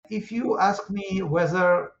if you ask me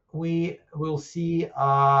whether we will see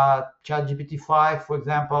ChatGPT 5, for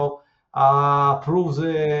example, proves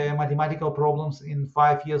mathematical problems in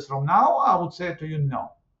 5 years from now, I would say to you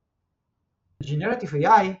no. Generative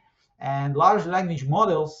AI and large language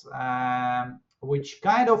models, which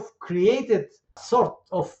kind of created sort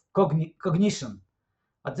of cognition,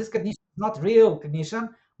 but this cognition is not real cognition,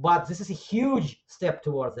 but this is a huge step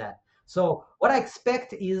towards that. So what I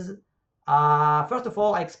expect is, first of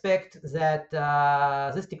all, I expect that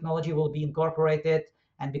this technology will be incorporated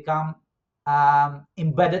and become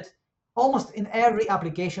embedded almost in every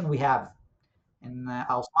application we have in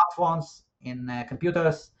our smartphones, in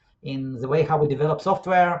computers, in the way how we develop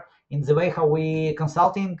software, in the way how we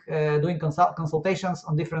doing consultations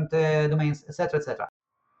on different domains, etc., etc.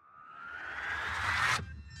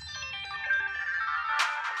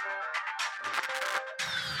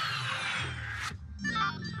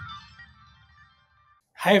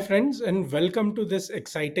 Hi, friends, and welcome to this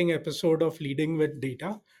exciting episode of Leading with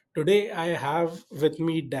Data. Today, I have with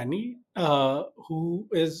me Danny, who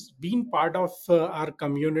is been part of our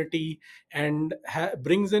community and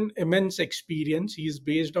brings in immense experience. He's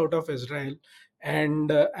based out of Israel,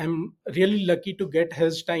 and I'm really lucky to get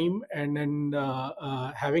his time and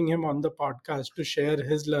having him on the podcast to share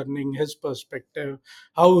his learning, his perspective,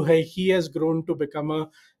 how he has grown to become a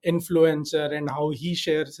influencer and how he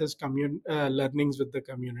shares his learnings with the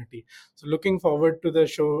community. So, looking forward to the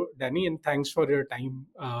show, Danny, and thanks for your time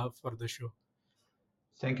for the show.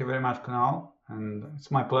 Thank you very much, Kunal, and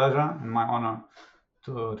it's my pleasure and my honor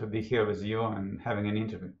to be here with you and having an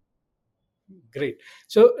interview. Great.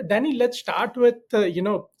 So, Danny, let's start with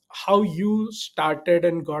how you started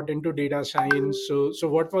and got into data science. So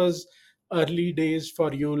what was early days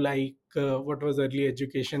for you like? What was early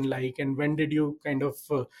education like, and when did you kind of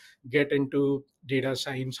get into data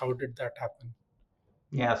science? How did that happen?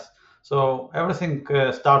 Yes, so everything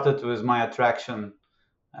started with my attraction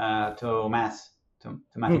to math, to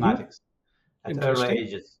Hmm. mathematics at early Interesting.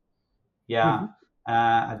 ages. Yeah, Hmm.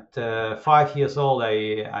 at 5 years old,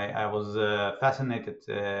 I was fascinated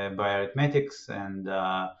by arithmetics and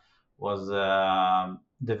was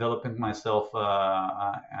developing myself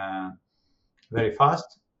very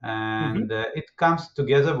fast. Hmm. And it comes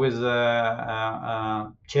together with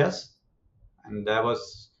chess. And I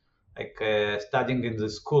was like studying in the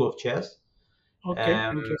school of chess. Okay,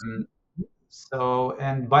 Um, interesting.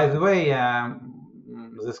 and by the way,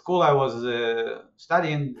 the school I was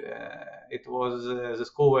studying, it was the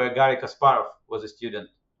school where Garry Kasparov was a student.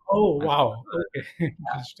 Oh, And wow. Okay,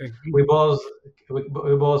 interesting. we both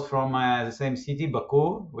we both from the same city,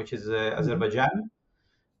 Baku, which is Mhm. Azerbaijan.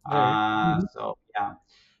 Right. Mhm. So yeah.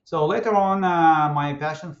 So later on, my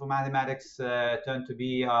passion for mathematics turned to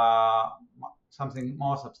be something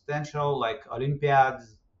more substantial, like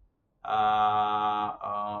Olympiads,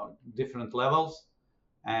 different levels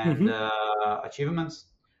and Mhm. achievements.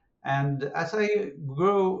 And as I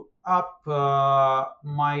grew up,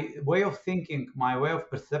 my way of thinking, my way of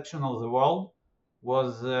perception of the world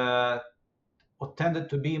was or tended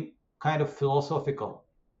to be kind of philosophical.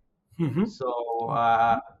 Mhm. So,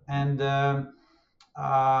 and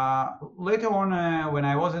later on, when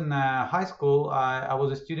I was in high school, I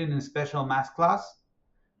was a student in special math class.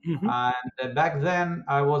 Mhm. And back then,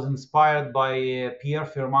 I was inspired by Pierre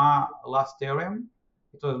Fermat last theorem.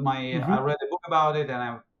 It was I Mhm. read a book about it and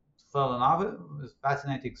I fell in love with it. It was a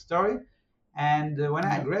fascinating story. And when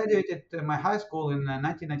I Yeah. graduated my high school in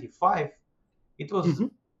 1995, it was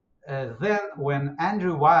Mhm. then when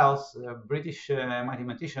Andrew Wiles, a British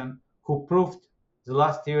mathematician, who proved the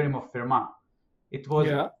last theorem of Fermat. It was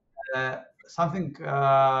Yeah. something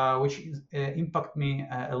which impacted me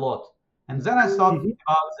a lot. And then I thought Mhm.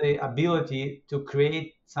 about the ability to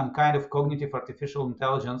create some kind of cognitive artificial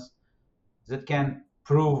intelligence that can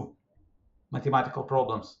prove mathematical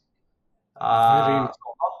problems. Very. So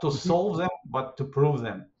not to Mhm. solve them, but to prove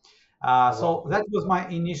them. So Wow. that was my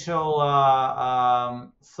initial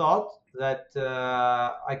thought that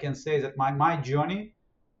I can say that my journey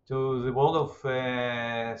to the world of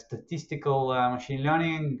statistical machine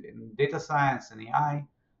learning, and data science, and AI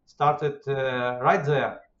started right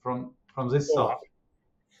there from this Wow. thought.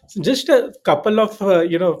 So just a couple of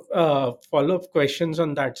follow up questions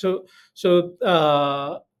on that. So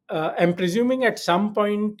I'm presuming at some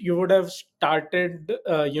point you would have started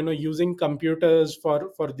using computers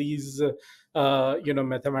for these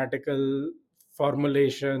mathematical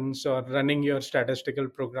formulations or running your statistical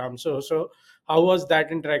program. So how was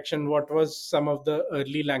that interaction? What was some of the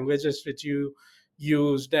early languages which you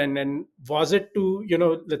used, and was it to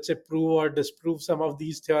let's say prove or disprove some of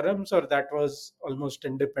these theorems, or that was almost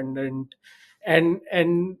independent? And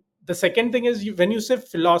the second thing is, when you say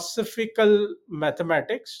philosophical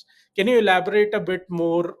mathematics, can you elaborate a bit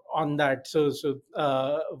more on that?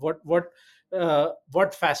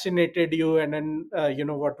 What fascinated you, and then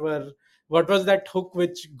what was that hook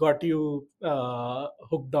which got you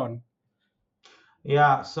hooked on?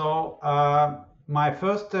 Yeah, so my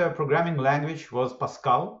first programming language was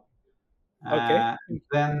Pascal, Okay.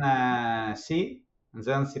 then C, and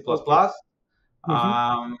then C++. Okay. Mm-hmm.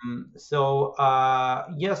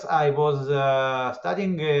 Yes, I was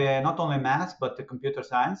studying not only math but the computer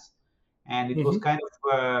science, and it was Mm-hmm. kind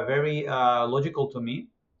of very logical to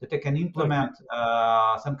me that I can Okay. implement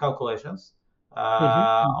some calculations Mm-hmm.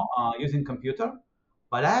 Mm-hmm. using computer.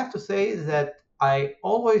 But I have to say that I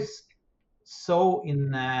always saw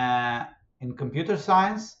in computer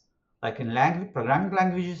science, like in language programming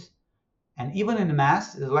languages, and even in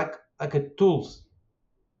math, is like a tools,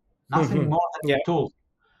 nothing Mm-hmm. more than Yeah. a tool.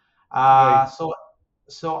 Right.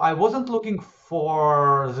 So I wasn't looking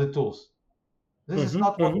for the tools. This is Mm-hmm.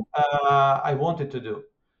 not what Mm-hmm. I wanted to do.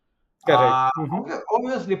 Correct. Mm-hmm.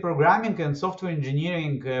 Obviously, programming and software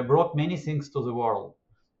engineering brought many things to the world,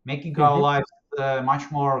 making our Mm-hmm. lives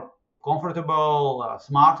much more comfortable,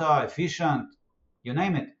 smarter, efficient, you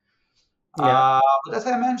name it. Yeah. But as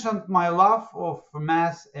I mentioned, my love of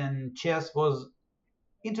math and chess was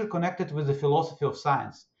interconnected with the philosophy of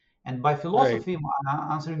science. And by Right. philosophy,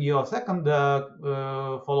 answering your second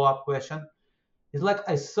follow-up question, is like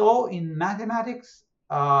I saw in mathematics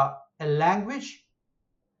a language,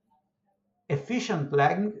 efficient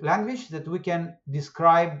language that we can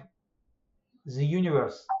describe the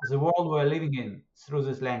universe, the world we're living in through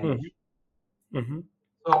this Mm-hmm. language. Mm-hmm.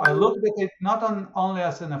 So I looked at it not only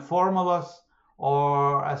as in a formulas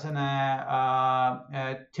or as in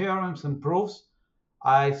theorems and proofs.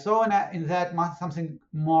 I saw in that something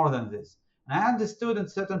more than this. And I understood at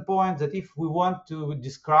certain point that if we want to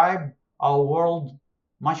describe our world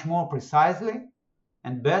much more precisely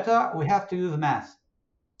and better, we have to use math.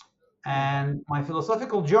 Mm-hmm. And my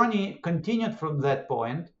philosophical journey continued from that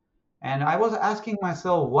point. And I was asking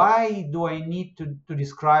myself, why do I need to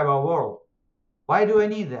describe our world? Why do I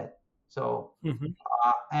need that? So Mm-hmm.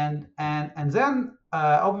 and then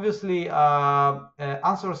obviously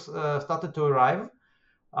answers started to arrive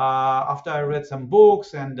after I read some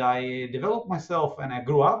books and I developed myself and I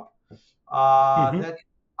grew up. Mm-hmm. That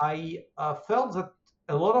I felt that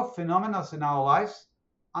a lot of phenomena in our lives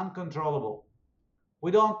uncontrollable.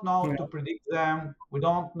 We don't know Yeah. to predict them. We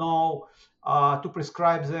don't know to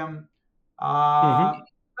prescribe them. Mm-hmm.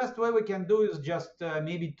 Best way we can do is just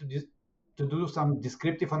maybe to do some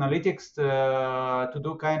descriptive analytics, to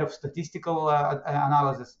do kind of statistical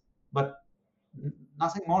analysis, but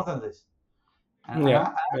nothing more than this. Yeah.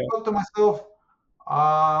 I Yeah. thought to myself,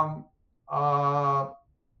 um, uh,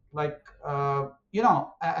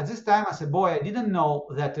 at this time as a boy, I didn't know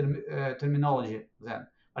that terminology then,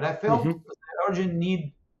 but I felt Mm-hmm. the urgent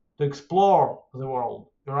need to explore the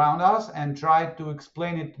world around us and try to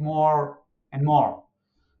explain it more and more.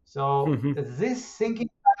 So Mm-hmm. this thinking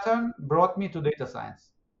pattern brought me to data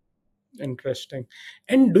science. Interesting.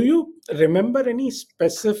 And do you remember any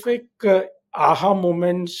specific aha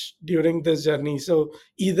moments during this journey? So,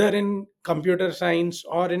 either in computer science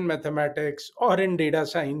or in mathematics or in data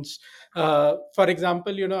science. For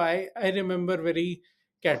example, I remember very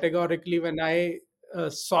categorically when I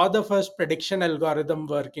saw the first prediction algorithm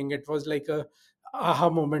working. It was like a aha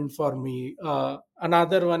moment for me.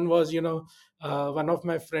 Another one was, one of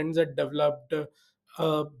my friends had developed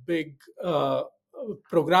a big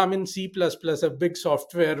program in C++, a big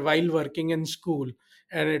software, while working in school,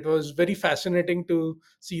 and it was very fascinating to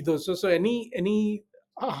see those. So any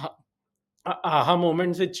aha, aha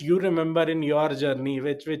moments which you remember in your journey,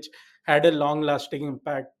 which had a long lasting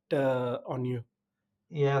impact on you?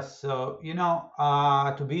 Yes, so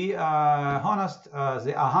to be honest,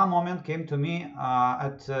 the aha moment came to me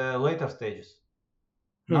at later stages,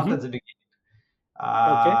 not at Hmm. the beginning.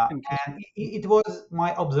 Okay, Uh, interesting. and it was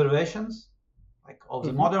my observations like of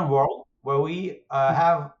the Hmm. modern world where we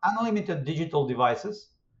have unlimited digital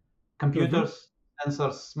devices, Hmm. computers,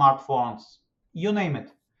 sensors, smartphones, you name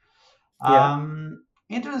it. Yeah.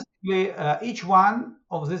 Interestingly, each one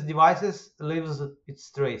of these devices leaves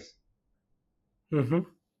its trace. Hmm.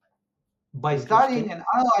 By studying Interesting. and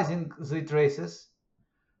analyzing the traces,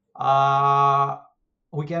 uh,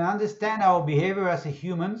 we can understand our behavior as a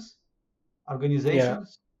humans, Yeah.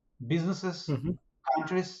 organizations, businesses, Hmm.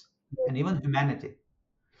 countries, and even humanity.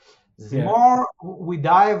 The Yeah. more we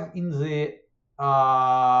dive in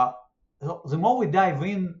uh, the more we dive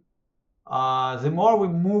in, the more we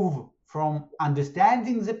move from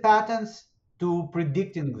understanding the patterns to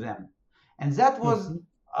predicting them. And that was Mhm.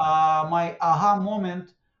 my aha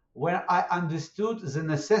moment when I understood the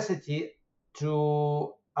necessity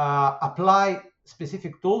to apply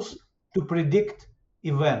specific tools to predict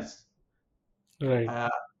events. Right. Uh,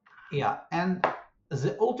 yeah, and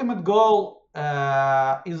the ultimate goal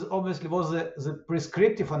is obviously was the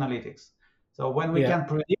prescriptive analytics. So when we Yeah. can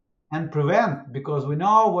predict and prevent, because we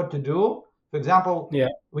know what to do. For example, Yeah.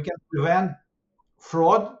 we can prevent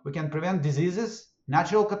fraud, we can prevent diseases,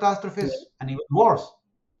 natural Yeah. catastrophes, and even wars.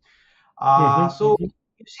 Mhm. So Mhm.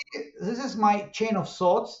 you see, this is my chain of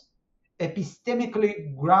thoughts,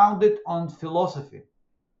 epistemically grounded on philosophy,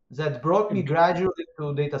 that brought me Interesting. gradually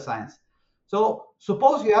to data science. So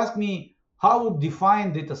suppose you ask me how would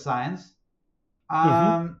define data science.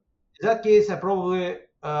 Mhm. In that case, I probably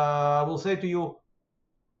will say to you,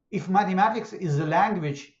 if mathematics is the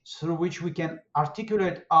language through which we can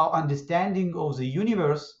articulate our understanding of the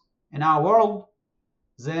universe and our world,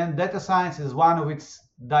 then data science is one of its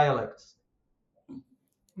dialects.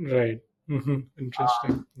 Right.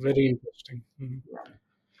 Interesting. Very interesting.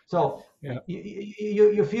 So Yeah.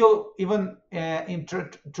 you feel even in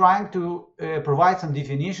trying to provide some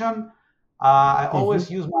definition. I Mhm.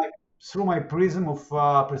 always use my through my prism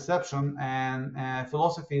of perception, and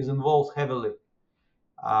philosophy is involved heavily.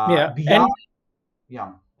 Yeah. And Beyond,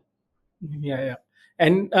 yeah, yeah, yeah.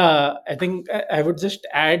 And I think I would just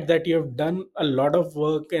add that you've done a lot of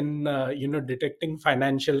work in detecting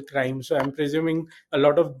financial crime. So I'm presuming a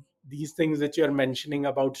lot of these things that you're mentioning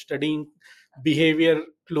about studying behavior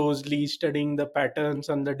closely, studying the patterns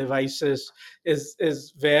on the devices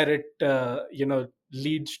is where it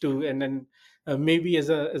leads to. And then maybe as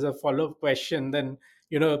a follow up question, then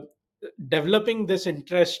you know developing this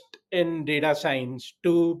interest in data science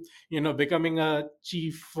to becoming a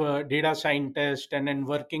chief data scientist and then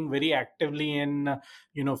working very actively in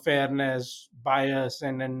fairness, bias,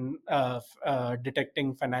 and then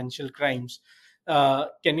detecting financial crimes.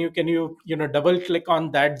 Can you double click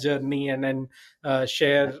on that journey and then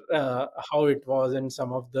share how it was and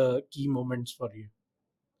some of the key moments for you?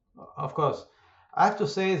 of course. I have to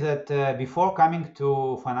say that before coming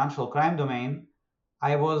to financial crime domain,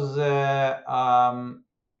 I was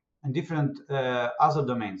in different other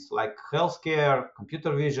domains like healthcare,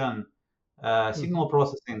 computer vision, Hmm. signal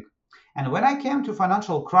processing. And when I came to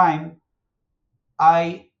financial crime,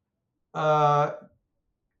 I uh,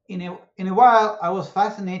 in a while I was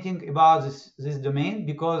fascinating about this domain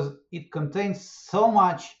because it contains so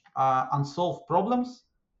much unsolved problems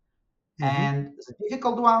Hmm. and the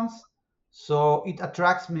difficult ones. So it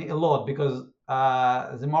attracts me a lot because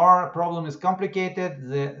the more a problem is complicated,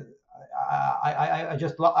 the I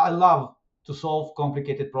just I love to solve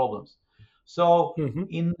complicated problems. So Hmm.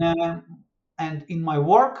 in and in my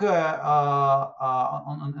work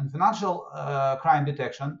on financial crime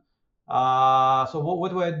detection, so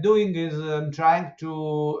what we're doing is trying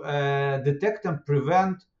to detect and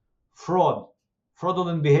prevent fraud,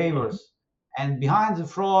 fraudulent Hmm. behaviors, and behind the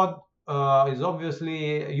fraud is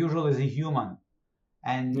obviously usually the human.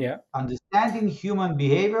 And Yeah. understanding human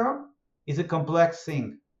behavior is a complex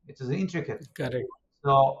thing. It is intricate. Correct.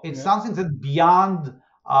 So it's Yeah. something that beyond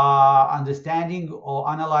understanding or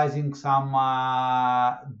analyzing some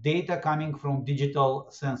data coming from digital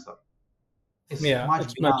sensor. It's Yeah, much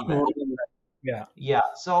it's much beyond that. more than that. Yeah. Yeah.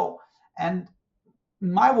 So and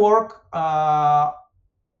my work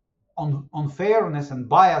on fairness and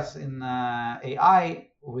bias in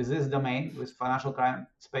AI with this domain, with financial crime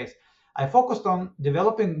space, I focused on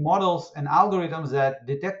developing models and algorithms that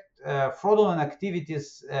detect fraudulent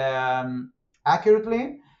activities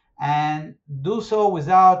accurately and do so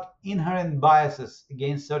without inherent biases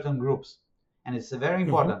against certain groups. And it's very Hmm.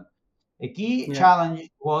 important. A key Yeah. challenge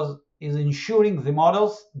was is ensuring the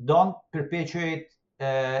models don't perpetuate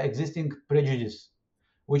existing prejudice,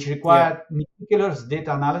 which Yeah. required meticulous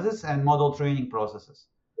data analysis and model training processes.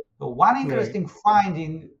 So one Right. interesting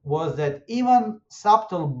finding was that even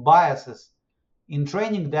subtle biases in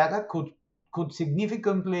training data could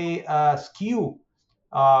significantly skew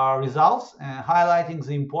results, highlighting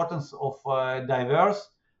the importance of diverse,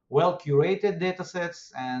 well curated data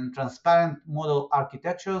sets and transparent model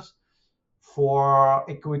architectures for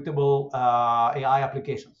equitable AI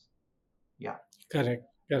applications. Yeah, Correct.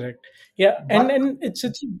 Correct. Yeah, but and it's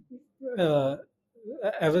uh,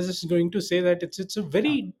 I was just going to say that it's a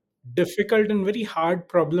yeah, very difficult and very hard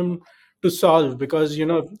problem to solve because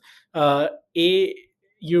uh, a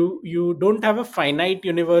you don't have a finite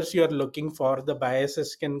universe you're looking for. The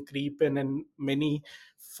biases can creep in many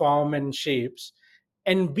form and shapes,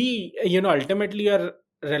 and b ultimately you're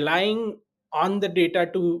relying on the data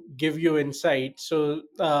to give you insight. So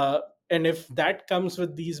and if that comes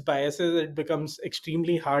with these biases, it becomes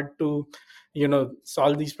extremely hard to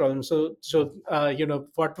solve these problems. So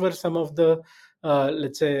what were some of the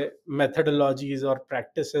let's say methodologies or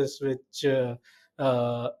practices which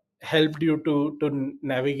helped you to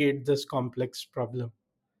navigate this complex problem?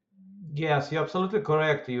 Yes, you're absolutely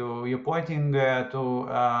correct. You're pointing to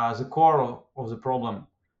the core of the problem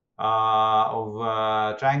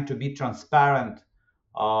of trying to be transparent,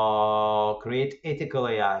 create ethical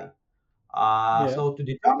AI. Yeah, So to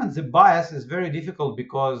determine the bias is very difficult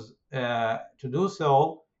because to do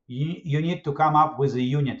so, you need to come up with the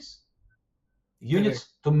correct.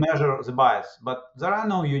 units to measure the bias, but there are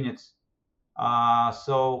no units.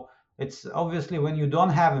 So it's obviously when you don't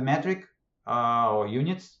have a metric or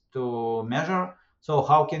units to measure. So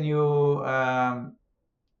how can you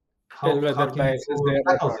Tell how whether can bias is you there or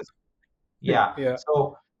tackle not. this? Yeah. Yeah.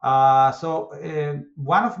 So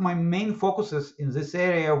one of my main focuses in this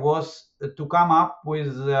area was to come up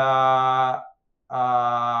with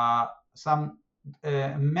some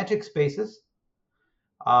metric spaces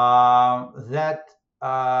that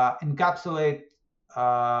encapsulate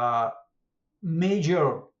uh,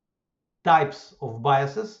 major types of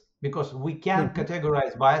biases, because we can Hmm.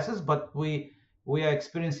 categorize biases, but we are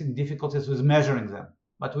experiencing difficulties with measuring them,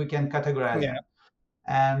 but we can categorize Yeah. them.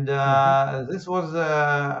 And Hmm. this was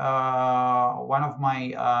one of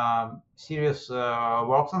my serious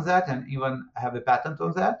works on that, and even have a patent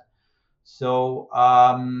on that. So,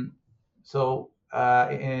 so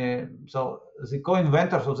the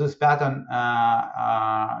co-inventors of this pattern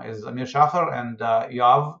is Amir Shachar and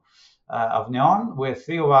Yoav Avneon. We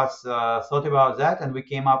three of us thought about that, and we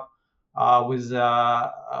came up with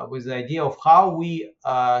the idea of how we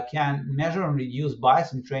can measure and reduce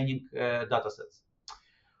bias in training data sets.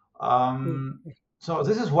 Um, so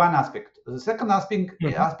this is one aspect. The second Hmm.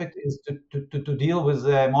 aspect is to deal with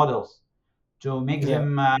models, to make Yeah.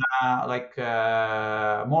 them more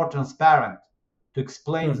transparent, to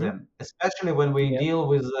explain Hmm. them, especially when we Yeah. deal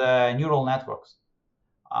with neural networks.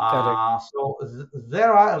 Correct.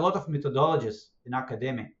 There are a lot of methodologies in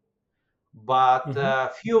academia, but Hmm.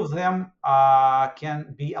 few of them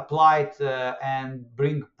can be applied and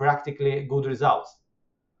bring practically good results.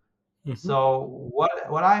 Hmm. So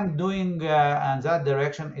what I'm doing in that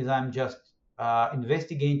direction is I'm just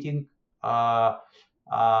investigating uh,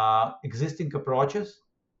 existing approaches,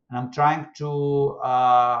 and I'm trying to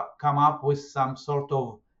come up with some sort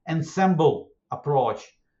of ensemble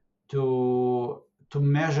approach to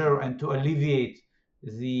measure and to alleviate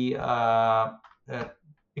the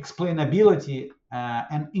explainability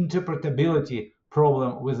and interpretability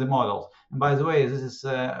problem with the models. And by the way, this is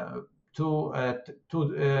two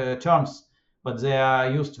terms, but they are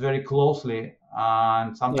used very closely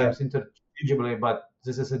and Yeah. sometimes interchangeably. But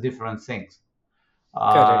this is a different thing.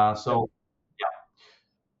 Correct. So yeah,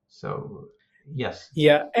 so yes,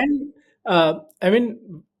 Yeah, and I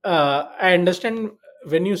mean, I understand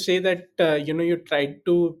when you say that you tried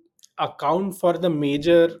to account for the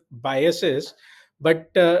major biases,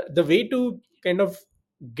 but the way to kind of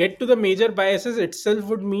get to the major biases itself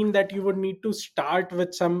would mean that you would need to start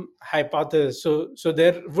with some hypothesis. So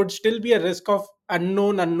there would still be a risk of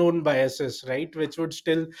unknown biases, right? Which would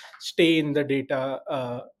still stay in the data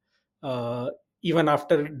uh, even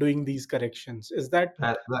after doing these corrections. Is that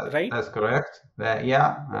right? that's correct.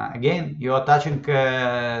 Yeah, again, you are touching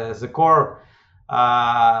the core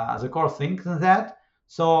things in that.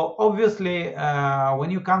 So obviously,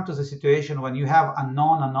 when you come to the situation when you have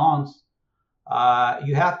unknown unknowns,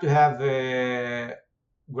 you have to have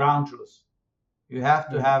ground truth. You have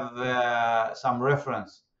to Yeah. have some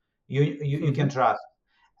reference you can Hmm. trust.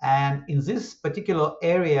 And in this particular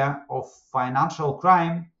area of financial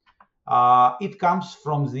crime, it comes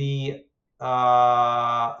from the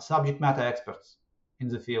subject matter experts in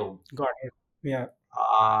the field, Got it. Yeah.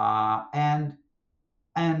 uh, and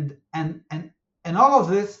and and and and all of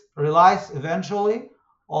this relies eventually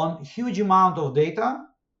on huge amount of data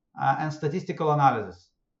and statistical analysis.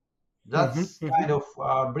 Hmm. That's Hmm. kind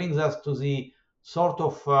of brings us to the sort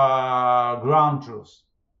of ground truth.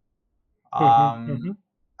 Hmm. Hmm.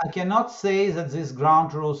 I cannot say that this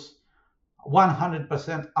ground truth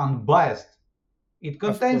 100% unbiased. It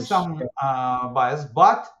Of contains course. some Yeah. bias,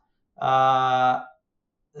 but uh,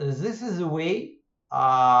 this is a way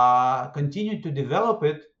continue to develop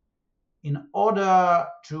it in order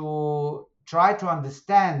to try to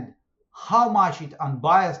understand how much it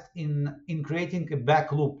unbiased in creating a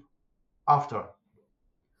back loop after.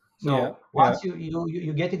 Yeah. So Yeah. once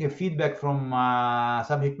you're getting a feedback from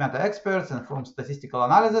subject matter experts and from statistical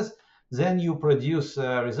analysis, then you produce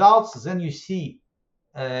results. Then you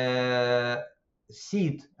uh, see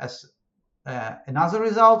it as another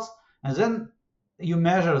results, and then you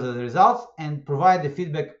measure the results and provide the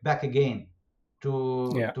feedback back again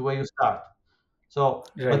Yeah. to where you start. So,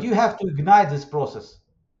 but Right. you have to ignite this process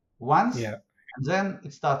once, Yeah. and then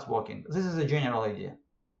it starts working. This is a general idea.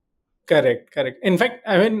 Correct, correct. In fact,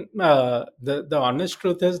 I mean, the honest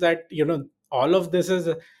truth is that all of this is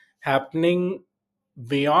happening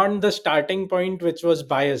beyond the starting point, which was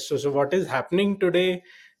bias. So what is happening today,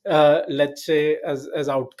 let's say, as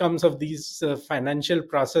outcomes of these financial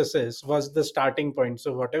processes, was the starting point.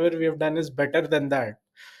 So whatever we have done is better than that.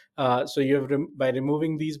 So you have by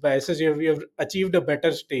removing these biases, you have achieved a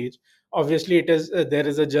better stage. Obviously, it is there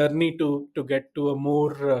is a journey to get to a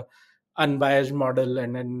more unbiased model,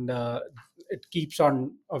 and it keeps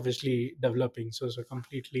on obviously developing. So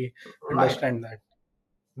completely Right, understand that.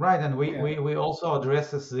 right, and Yeah. we also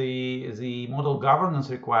addresses the model governance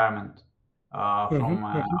requirement from Hmm.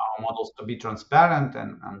 our models to be transparent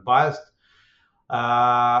and unbiased.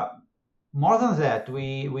 Uh, More than that,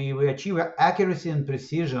 we achieve accuracy and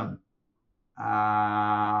precision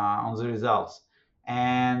on the results.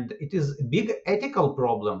 And it is a big ethical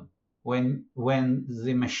problem when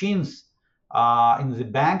the machines in the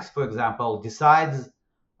banks, for example, decides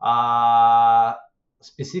uh,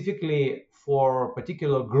 specifically for a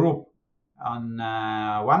particular group on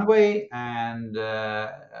one way, and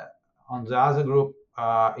on the other group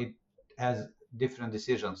it has different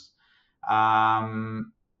decisions.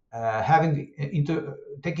 Having into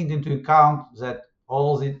taking into account that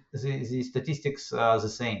all the statistics are the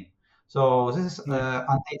same. So this is Yeah.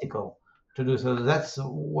 unethical to do. So that's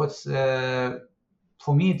what's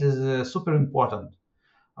for me it is super important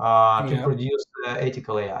to Yeah. produce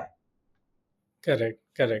ethical AI. Correct,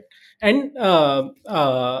 correct. And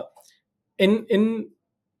in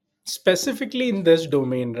specifically in this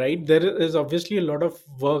domain, right, there is obviously a lot of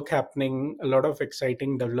work happening, a lot of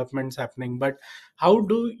exciting developments happening. But how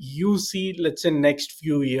do you see, let's say, next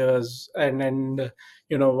few years, and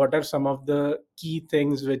what are some of the key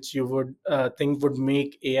things which you would think would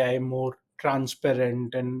make AI more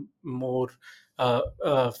transparent and more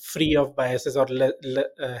free of biases, or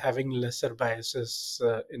having lesser biases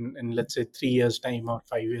in, let's say, 3 years time or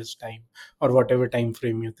 5 years time, or whatever time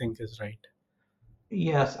frame you think is right?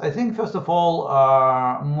 Yes, I think first of all,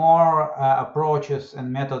 more approaches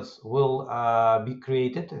and methods will be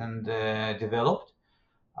created and developed.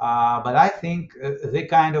 But I think the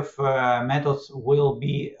kind of methods will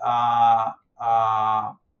be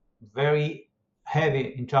very heavy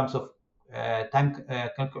in terms of time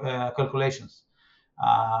calculations,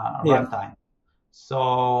 Yeah. runtime.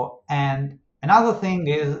 So, and another thing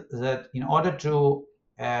is that in order to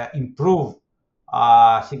improve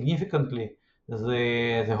significantly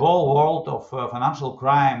the whole world of financial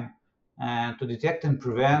crime and to detect and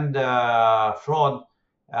prevent fraud,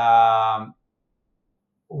 um,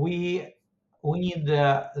 we we need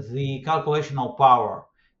the calculational power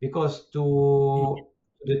because to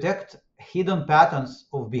detect hidden patterns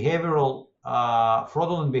of behavioral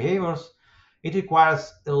fraudulent behaviors, it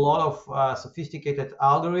requires a lot of sophisticated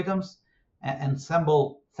algorithms and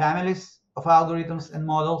ensemble families of algorithms and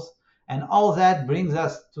models, and all that brings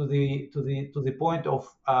us to the point of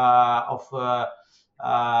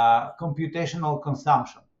computational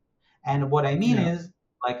consumption. And what I mean Yeah. is,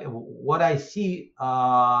 like, what I see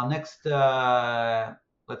next,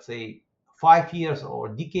 let's say, 5 years or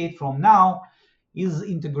decade from now, is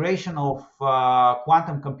integration of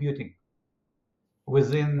quantum computing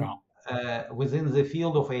within Wow. within the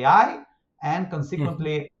field of AI, and Mhm.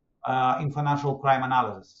 consequently in financial crime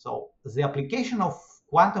analysis. So the application of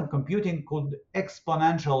quantum computing could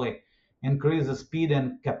exponentially increase the speed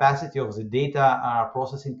and capacity of the data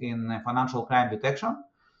processing in financial crime detection,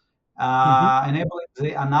 Mhm. enabling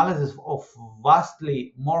the analysis of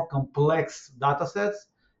vastly more complex data sets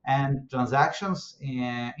and transactions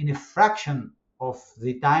in a fraction of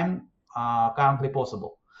the time currently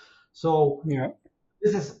possible. So Yeah.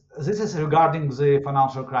 this is regarding the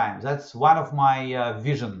financial crime. That's one of my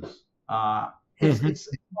visions. Mhm.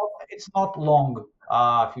 It's not long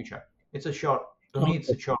future. It's a short. To me,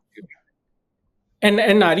 it's Okay. a short future.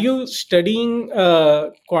 And are you studying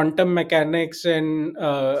quantum mechanics and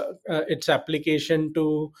its application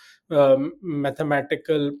to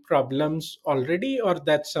mathematical problems already, or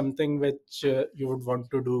that's something which you would want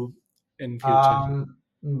to do in future?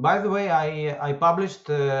 By the way, I published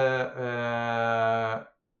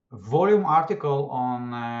volume article on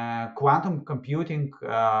quantum computing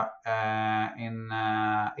in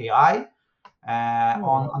AI Oh,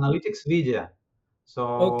 on wow. analytics video.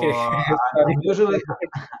 So Okay. I'm Sorry.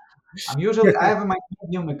 usually I have my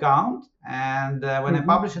Medium account, and when I Mhm.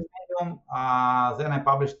 publish in Medium, medium. Then I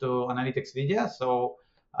publish to analytics video. So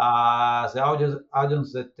the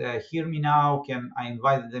audience that hear me now can I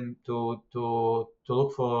invite them to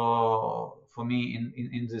look for me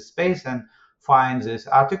in this space and find this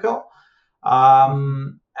article. mhm.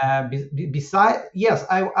 Beside, yes,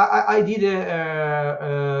 I did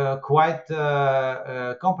a quite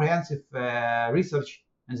comprehensive research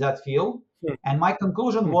in that field, Mhm. and my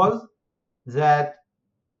conclusion Mhm. was that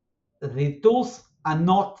the tools are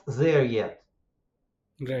not there yet,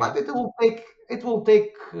 Right. but it will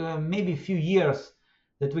take maybe a few years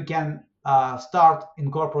that we can start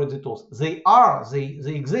incorporate the tools. They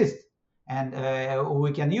exist, and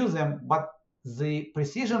we can use them, but the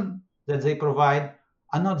precision that they provide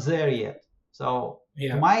are not there yet. So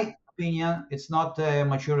to Yeah. my opinion, it's not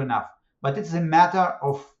mature enough, but it's a matter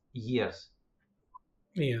of years.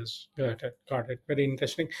 Yes. Got it. Got it. Very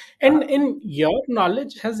interesting. And in your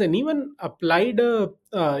knowledge, has anyone applied uh,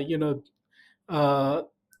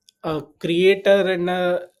 a creator and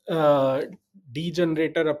a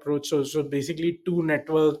degenerator approach? So basically, two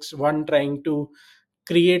networks, one trying to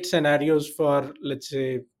create scenarios for, let's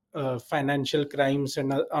say, financial crimes,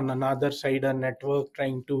 and on another side a network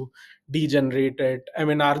trying to degenerate it. I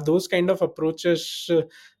mean, are those kind of approaches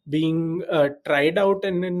being tried out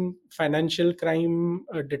in financial crime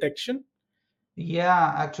detection?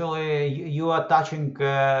 Yeah, actually, you are touching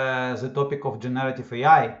the topic of generative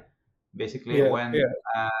AI. Basically, Yeah, when yeah.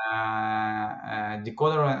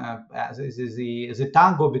 decoder, the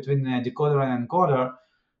tango between decoder and encoder.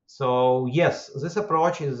 So yes, this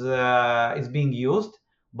approach is being used,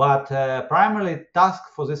 but primarily task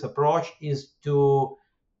for this approach is to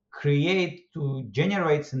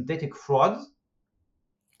generate synthetic frauds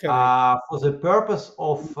Correct. for the purpose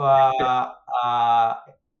of uh,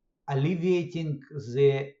 alleviating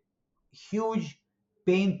the huge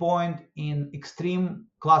pain point in extreme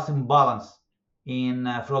class imbalance in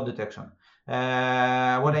fraud detection.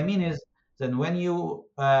 What I Mhm. mean is that when you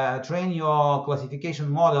train your classification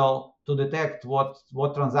model to detect what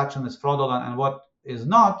transaction is fraudulent and what is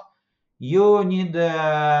not, you need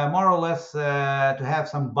more or less to have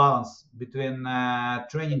some balance between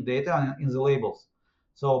training data and in the labels.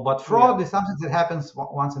 So, but Yeah. fraud is something that happens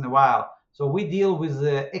once in a while. So we deal with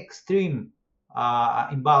the extreme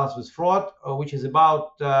imbalance with fraud, which is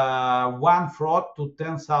about one fraud to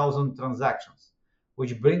 10,000 transactions,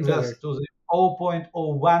 which brings us Correct. to the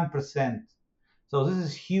 0.01%. So this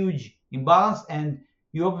is huge imbalance, and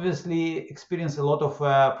you obviously experience a lot of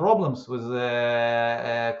problems with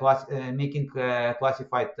making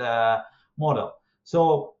classified model.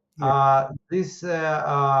 So Yeah. this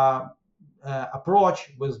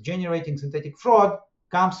approach with generating synthetic fraud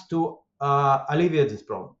comes to alleviate this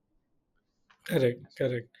problem. Correct.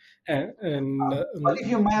 Correct. And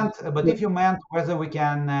But if you meant whether we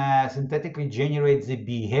can synthetically generate the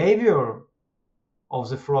behavior of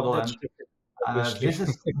the that's fraudulent, different, obviously. this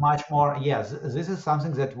is much more. Yes, this is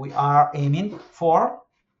something that we are aiming for,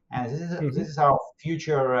 and this Mhm. is our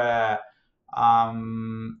future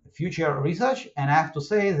research. And I have to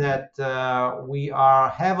say that we are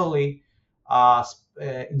heavily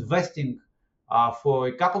investing for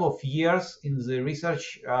a couple of years in the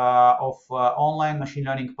research of online machine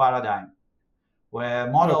learning paradigm, where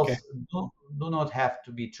Okay. models do not have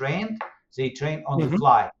to be trained, they train on the Mhm.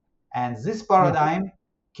 fly. And this Mhm. paradigm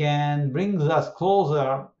can bring us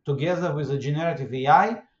closer together with the generative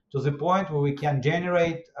AI to the point where we can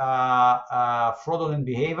generate fraudulent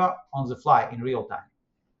behavior on the fly in real time.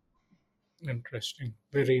 Interesting,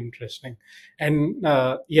 very interesting. And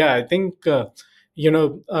yeah, I think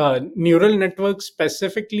neural networks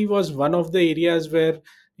specifically was one of the areas where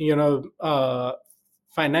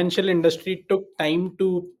financial industry took time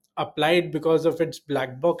to apply it because of its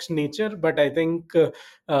black box nature. But I think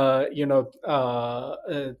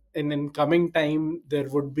in coming time there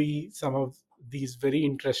would be some of these very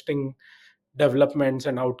interesting developments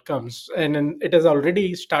and outcomes, and then it has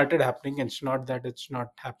already started happening. It's not that it's not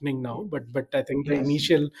happening now, but I think the Yes,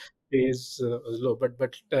 initial phase was low, but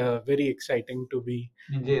very exciting to be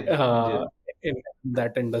indeed, uh, indeed. in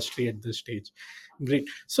that industry at this stage. Great.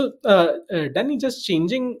 So Danny, just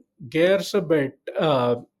changing gears a bit,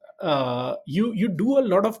 you do a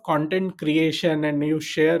lot of content creation and you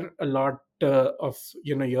share a lot of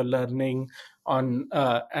your learning on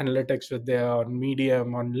analytics with there, on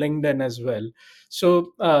Medium, on LinkedIn as well.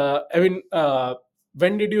 So I mean,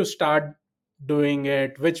 when did you start doing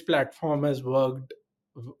it? Which platform has worked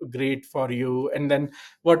great for you? And then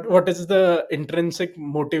what is the intrinsic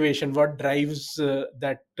motivation? What drives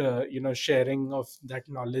that sharing of that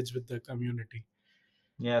knowledge with the community?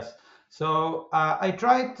 Yes. So I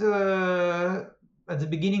tried. at the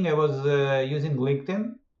beginning I was using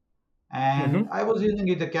LinkedIn, and Mhm. I was using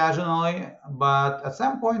it occasionally, but at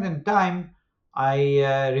some point in time,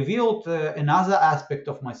 I revealed another aspect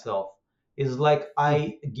of myself. Is like Mhm.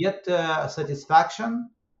 I get satisfaction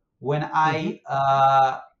when Mhm.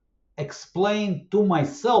 I explain to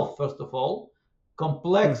myself, first of all,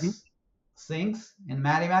 Mhm. complex things in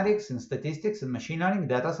mathematics, in statistics, in machine learning,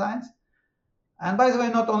 data science. And by the way,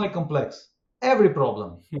 not only complex, every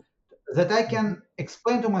problem that I Mhm. can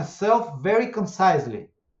explain to myself very concisely.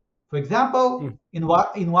 For example, Mhm.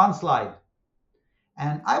 in one slide.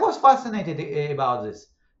 And I was fascinated about this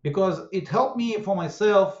because it helped me for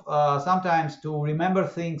myself sometimes to remember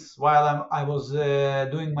things while I was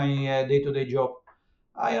doing my day-to-day job.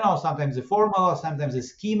 Sometimes the formula, sometimes the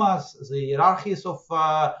schemas, the hierarchies of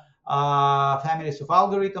families of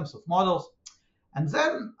algorithms, of models. And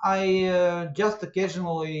then I just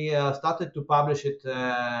occasionally started to publish it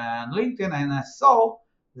on LinkedIn, and I saw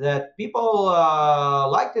that people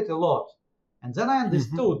liked it a lot. And then I Mhm.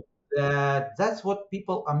 understood that that's what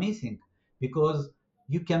people are missing, because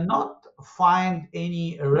you cannot find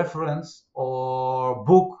any reference or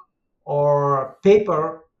book or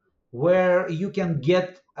paper where you can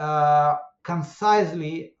get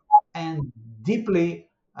concisely and deeply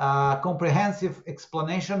comprehensive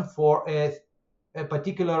explanation for a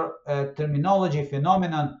particular terminology,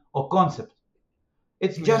 phenomenon, or concept.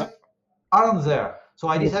 It's just Yeah. aren't there. So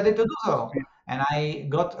I Yeah. decided to do so. And I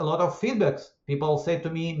got a lot of feedbacks. People said to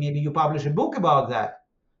me, maybe you publish a book about that.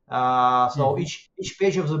 So Mhm. each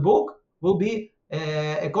page of the book will be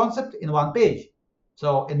a concept in one page.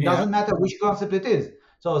 So it Yeah. doesn't matter which concept it is.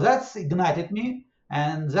 So that's ignited me,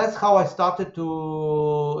 and that's how I started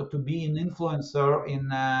to be an influencer in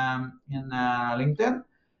LinkedIn.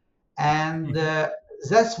 And Mhm.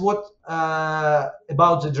 that's what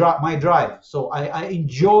about my drive. So I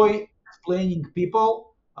enjoy explaining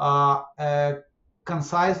people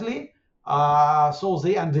concisely, so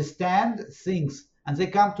they understand things, and they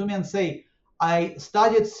come to me and say, I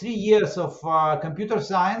studied 3 years of computer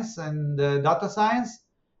science and data science,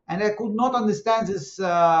 and I could not understand this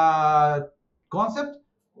concept.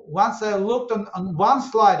 Once I looked on one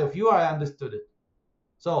slide of you, I understood it.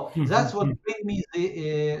 So that's what Mhm. brings me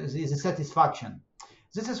the satisfaction.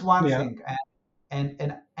 This is one Yeah. thing,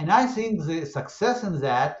 and I think the success in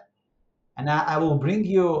that, and I will bring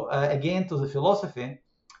you again to the philosophy,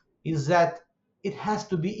 is that it has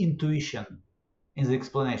to be intuition in the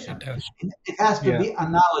explanation. It has. It has to Yeah. be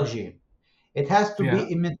analogy. It has to Yeah.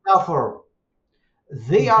 be a metaphor.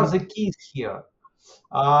 They are Mhm. the keys here.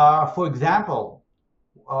 For example,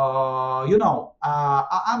 I'm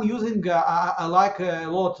using, I like a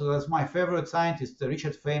lot, that's my favorite scientist,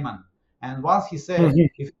 Richard Feynman. And once he said, Mhm.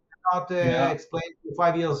 if you cannot Yeah. explain to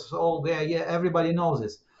 5 years old, yeah, everybody knows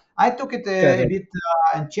this. I took it a Correct. bit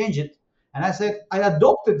and changed it. And I said, I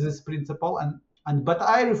adopted this principle, but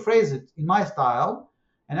I rephrase it in my style.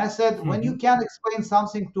 And I said, when you Mhm. can explain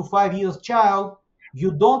something to 5 years child,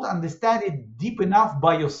 you don't understand it deep enough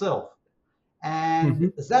by yourself. And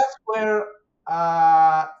Mhm. that's where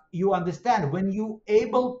you understand when you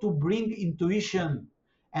able to bring intuition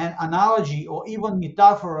and analogy or even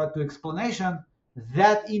metaphor to explanation,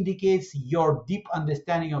 that indicates your deep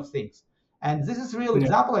understanding of things. And this is a real Yeah.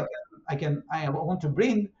 example I want to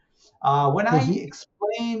bring. When I Mhm.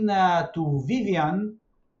 explain to Vivian,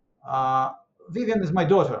 uh, Vivian is my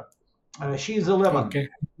daughter, she is 11, Okay.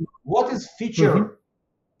 what is Mhm. feature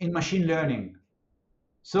in machine learning.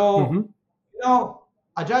 So, Mhm.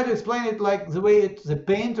 I try to explain it like the way the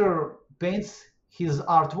painter paints his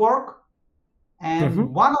artwork, and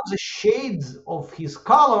Mhm. one of the shades of his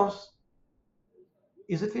colors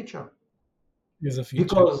is a feature, Is a feature.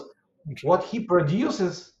 because what he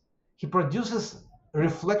produces a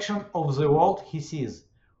reflection of the world he sees.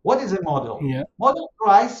 What is a model? Yeah. Model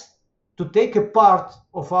tries to take a part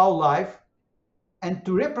of our life and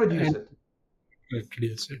to reproduce And it.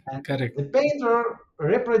 reproduce it. And Correct. the painter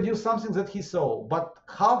reproduced something that he saw, but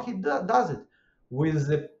how he does it? With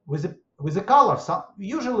the colors,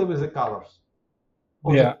 usually with the colors,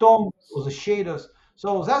 or the Yeah. tones, or the shaders.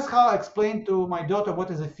 So that's how I explained to my daughter what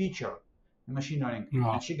is a feature in machine learning, and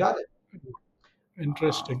Wow. she got it. Uh,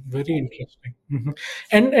 Interesting. Very interesting. Mhm.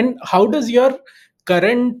 And how does your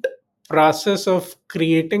current process of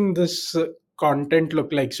creating this content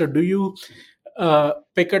look like? So do you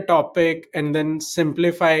pick a topic and then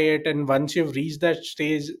simplify it, and once you've reached that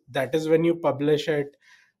stage, that is when you publish it,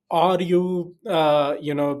 or you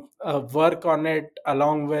work on it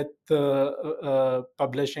along with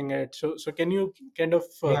publishing it? So can you kind of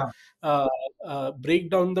yeah. uh, break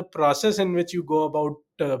down the process in which you go about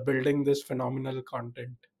building this phenomenal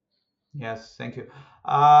content? Yes, thank you.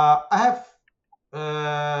 I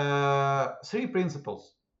have three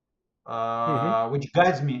principles Mm-hmm. which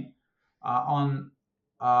guides me on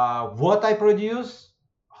what I produce,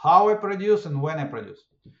 how I produce, and when I produce.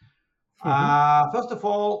 Mm-hmm. First of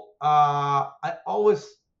all, I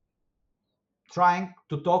always trying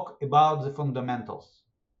to talk about the fundamentals.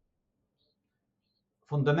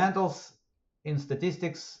 Fundamentals in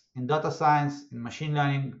statistics, in data science, in machine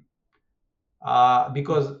learning,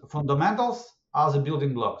 because fundamentals are the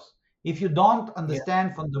building blocks. If you don't Yeah.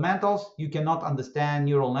 understand fundamentals, you cannot understand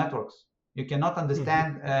neural networks. You cannot Mm-hmm.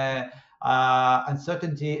 understand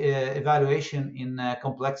uncertainty evaluation in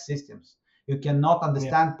complex systems. You cannot Yeah.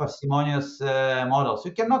 understand parsimonious models.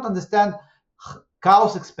 You cannot understand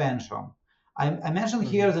chaos expansion. I mentioned Mm-hmm.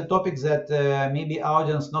 here the topics that maybe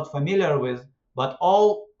audience not familiar with, but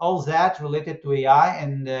all that related to AI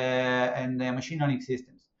and machine learning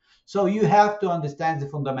systems. So you have to understand the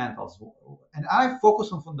fundamentals, and I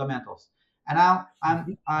focus on fundamentals, and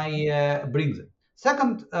Mm-hmm. I bring them.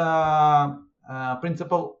 Second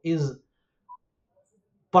principle is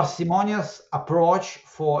parsimonious approach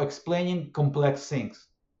for explaining complex things.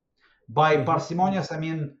 By Mm-hmm. parsimonious, I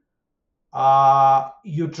mean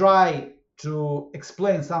you try to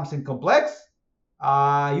explain something complex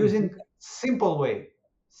Mm-hmm. using simple way,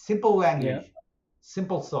 simple Yeah. language,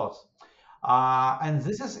 simple thoughts. And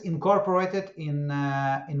this is incorporated in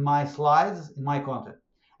my slides, in my content.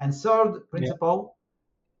 And third Yeah. principle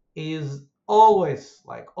is always,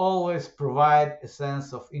 like always, provide a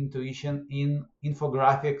sense of intuition in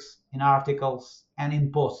infographics, in articles, and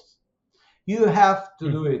in posts. You have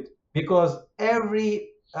to do Mm-hmm. it because every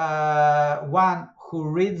one who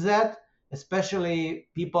reads that, especially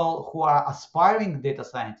people who are aspiring data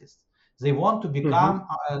scientists, they want to Mm-hmm. become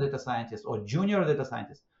a data scientist or junior data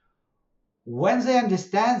scientist. When they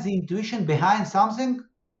understand the intuition behind something,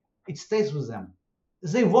 it stays with them.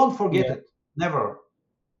 They won't forget Yeah. it, never.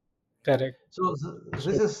 Correct. So this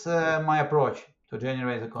So is my approach to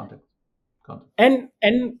generate the content. Content.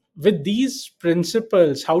 and with these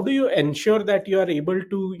principles, how do you ensure that you are able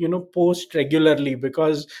to post regularly?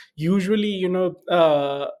 Because usually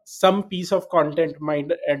some piece of content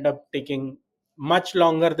might end up taking much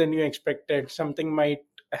longer than you expected. Something might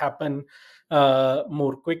happen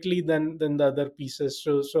more quickly than the other pieces.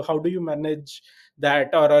 So how do you manage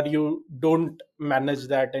that, or you don't manage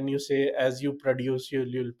that and you say as you produce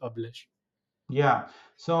you'll publish? Yeah.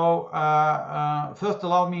 So first,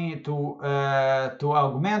 allow me to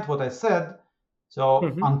augment what I said. So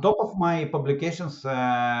Hmm. on top of my publications,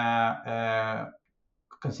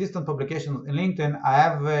 consistent publications in LinkedIn, I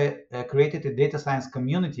have created a data science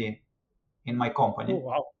community in my Oh, company,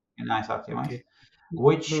 wow. in Nice Actimize, Okay.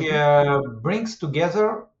 which Hmm. brings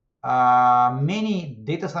together many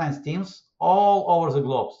data science teams all over the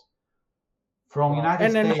globe, from Wow. United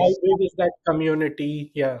And how States. big is that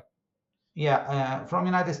community? Yeah. Yeah, from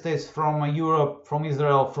United States, from Europe, from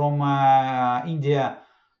Israel, from India.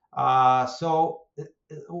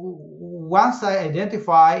 Once I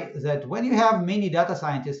identify that when you have many data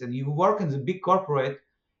scientists and you work in the big corporate,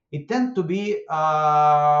 it tends to be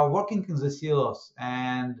working in the silos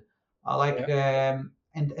and Yeah.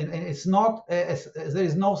 and it's not there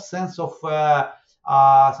is no sense of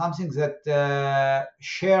something that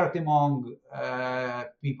shared among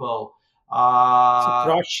people. So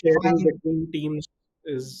cross sharing Finding, between teams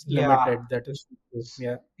is yeah, limited. That is true.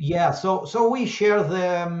 Yeah. yeah. So we share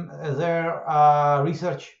their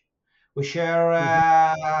research, we share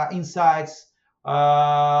Hmm. insights,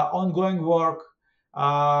 ongoing work.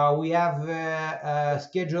 We have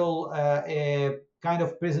schedule a kind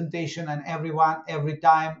of presentation, and everyone every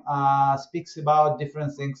time speaks about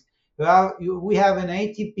different things. We have an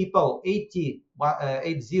 80 people, 80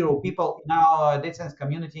 Hmm. people in our data science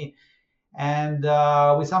community, and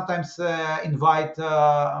we sometimes invite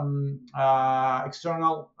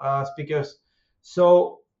external speakers.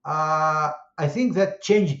 So I think that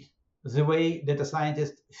changed the way data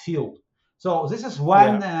scientists feel. So this is Yeah.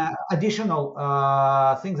 one additional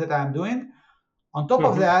thing that I'm doing. On top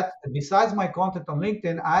of Hmm. that, besides my content on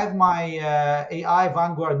LinkedIn, I have my AI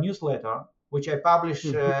Vanguard newsletter, which I publish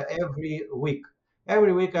Hmm. every week.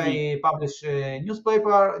 Every week, Yeah. I publish a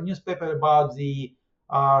newspaper about the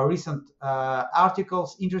recent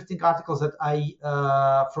articles, interesting articles that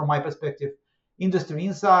from my perspective, industry Yeah.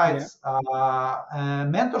 insights,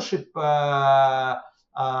 mentorship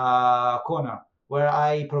corner, where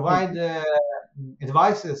I provide Hmm.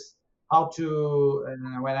 advices how to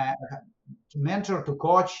when I to mentor, to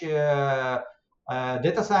coach data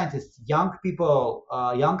scientists, young people,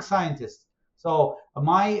 young scientists. So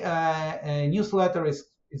my newsletter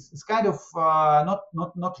is kind of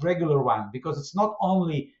not regular one, because it's not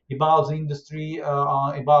only about the industry,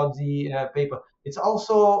 about the paper. It's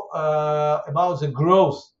also about the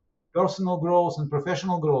growth, personal growth and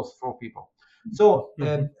professional growth for people. So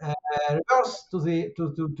Mhm. reverse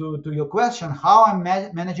to your question, how I'm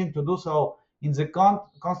managing to do so in the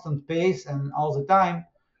constant pace and all the time.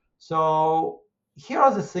 So here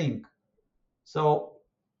are the thing. So,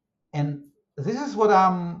 and this is what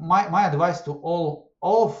my advice to all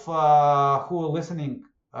of who are listening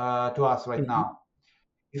to us right Mhm. now.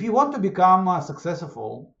 If you want to become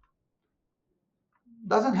successful,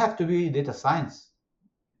 doesn't have to be data science.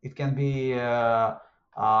 It can be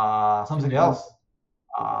something Engineer. else,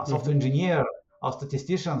 software Mhm. engineer, or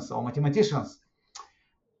statisticians, or mathematicians.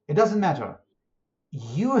 It doesn't matter.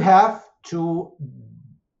 You have to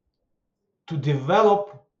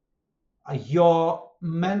develop your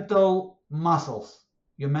mental muscles,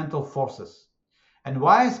 your mental forces. And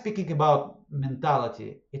why I'm speaking about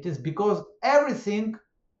mentality? It is because everything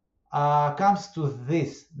comes to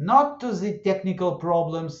this, not to the technical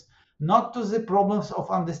problems, not to the problems of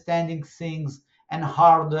understanding things and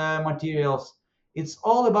hard materials. It's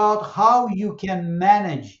all about how you can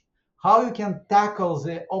manage, how you can tackle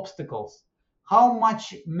the obstacles, how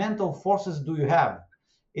much mental forces do you have.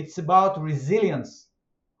 It's about resilience,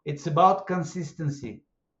 it's about consistency,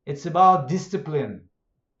 it's about discipline,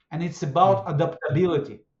 and it's about Mhm.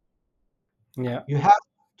 adaptability. Yeah. You have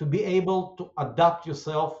to be able to adapt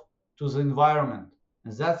yourself to the environment.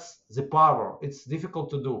 And that's the power. It's difficult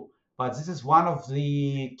to do, but this is one of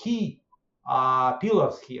the key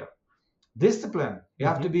pillars here. Discipline. You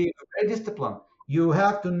have to Mhm. be very disciplined. You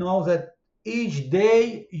have to know that each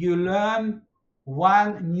day you learn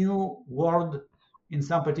one new word in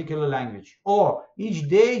some particular language, or each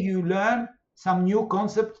day you learn some new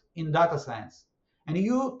concept in data science. And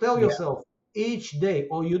you tell Yeah. yourself each day,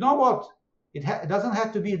 or you know what? It doesn't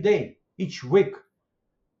have to be a day, each week.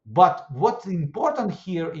 But what's important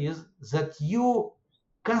here is that you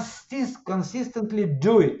consistently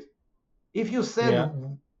do it. If you said Yeah.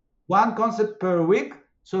 one concept per week,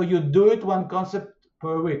 so you do it one concept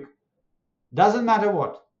per week. Doesn't matter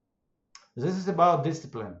what. This is about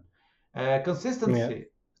discipline, Yeah. consistency.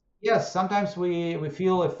 Yes, sometimes we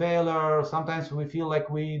feel a failure. Sometimes we feel like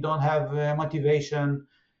we don't have motivation.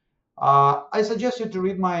 I suggest you to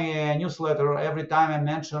read my newsletter every time I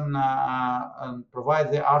mention and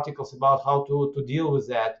provide the articles about how to deal with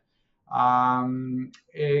that.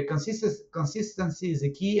 Consistency is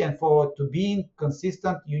the key, and for to being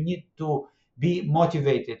consistent, you need to be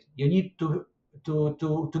motivated. You need to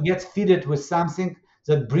get fitted with something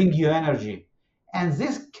that bring you energy, and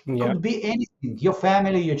this Yeah. could be anything: your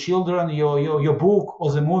family, your children, your book,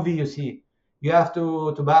 or the movie you see. You have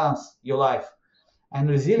to balance your life. And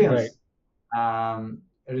Right.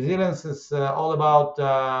 resilience is all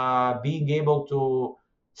about being able to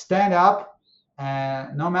stand up,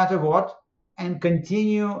 no matter what, and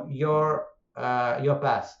continue your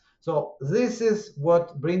path. So this is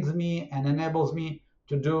what brings me and enables me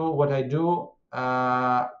to do what I do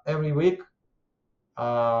every week,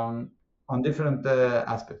 on different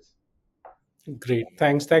aspects. Great.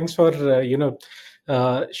 Thanks. Thanks for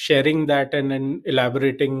sharing that and then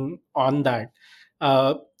elaborating on that.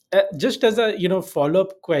 Uh, just as a follow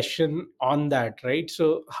up question on that, right?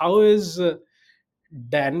 So, how is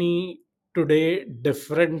Danny today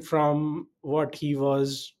different from what he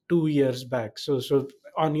was 2 years back? So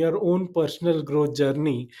on your own personal growth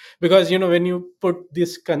journey, because when you put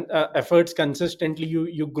these efforts consistently,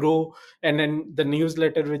 you grow, and then the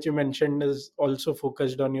newsletter which you mentioned is also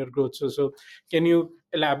focused on your growth. So can you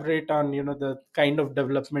elaborate on the kind of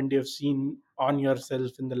development you've seen on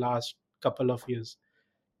yourself in the last couple of years?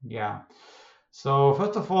 Yeah. So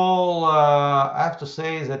first of all, I have to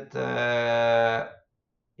say that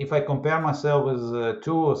if I compare myself with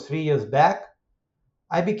 2 or 3 years back,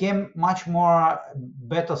 I became much more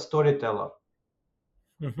better storyteller.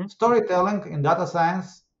 Hmm. Storytelling in data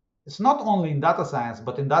science is not only in data science,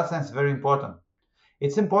 but in data science very important.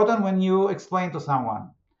 It's important when you explain to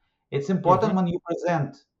someone. It's important Hmm. when you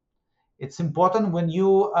present. It's important when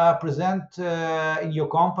you present in your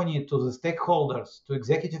company to the stakeholders, to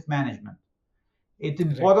executive management. It's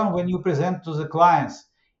Right. important when you present to the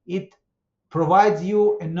clients. It provides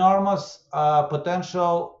you enormous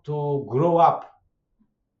potential to grow up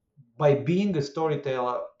by being a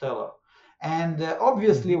storyteller. And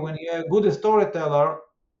obviously, Hmm. when you're a good storyteller,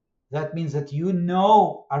 that means that you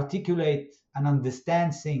know, articulate, and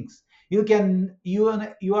understand things. You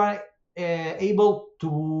are able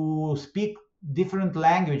to speak different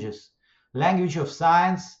languages: language of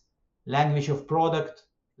science, language of product,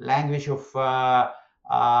 language of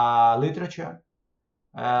literature,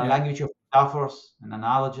 Yeah. language of metaphors and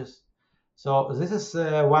analogies. So this is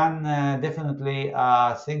one definitely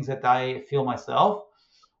thing that I feel myself.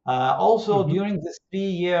 Also, Mm-hmm. during these 3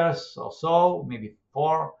 years or so, maybe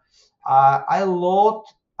four, I wrote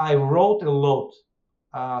a lot.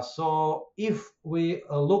 So if we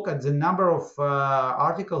look at the number of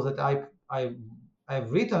articles that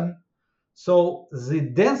I've written, so the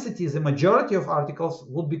density, the majority of articles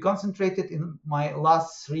would be concentrated in my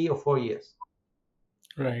last 3 or 4 years.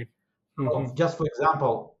 Right. Mm-hmm. Just for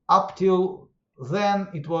example, up till then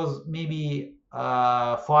it was maybe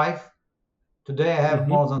five. Today I have Mm-hmm.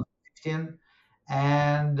 more than 15,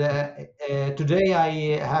 and today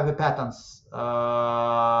I have a patents,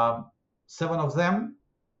 seven of them,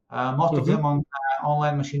 most of Mm-hmm. them on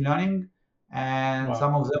online machine learning, and Wow.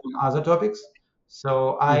 some of them on other topics.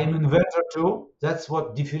 So I'm Mm-hmm. inventor too. That's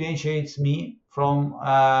what differentiates me from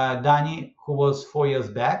Danny, who was 4 years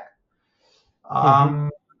back. Mm-hmm.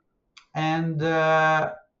 Um, and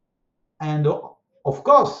and of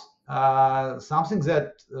course, something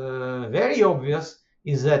that very obvious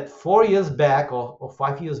is that 4 years back or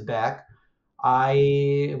 5 years back,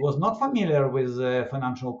 I was not familiar with the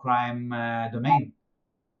financial crime domain.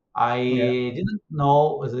 I Yeah. didn't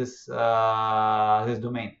know this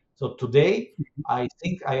domain. So today, I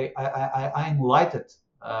think I'm enlightened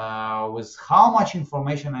with how much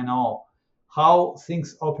information I know, how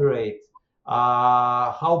things operate,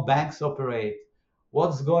 how banks operate,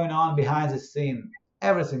 what's going on behind the scene,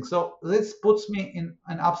 everything. So this puts me in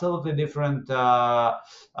an absolutely different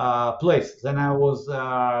place than I was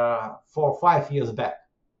 4 or 5 years back.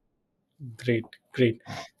 Great. Great.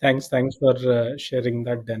 Thanks for sharing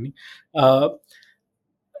that, Danny. Uh,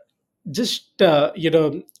 just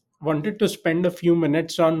wanted to spend a few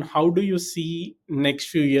minutes on how do you see next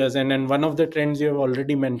few years, and then one of the trends you have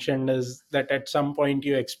already mentioned is that at some point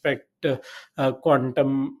you expect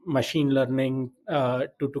quantum machine learning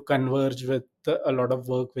to converge with a lot of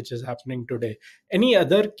work which is happening today. Any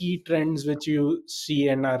other key trends which you see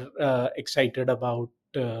and are excited about?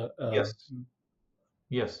 Yes,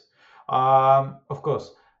 yes. Of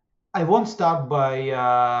course. I won't start by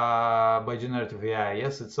generative AI.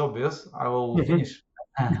 Yes, it's obvious. I will Mhm. finish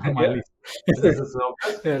my Yeah. list. This is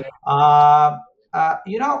obvious. Yeah. Uh,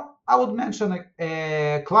 I would mention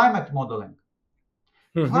climate modeling.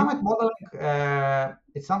 Mhm. Climate modeling,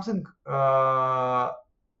 it's something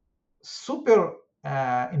super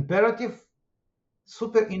imperative,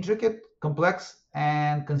 super intricate, complex,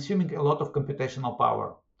 and consuming a lot of computational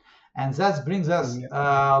power. And that brings us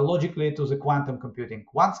Yeah. logically to the quantum computing.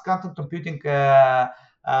 Once quantum computing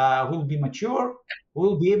will be mature,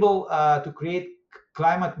 we'll be able to create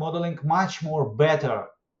climate modeling much more better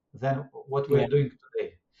than what Yeah. we're doing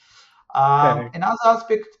today. Correct. Another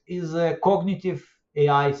aspect is cognitive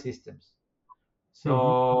AI systems.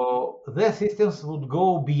 Mhm. So their systems would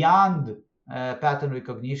go beyond pattern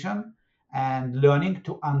recognition and learning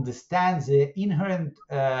to understand the inherent,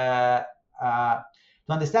 uh,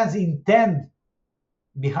 to understand the intent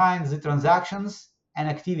behind the transactions and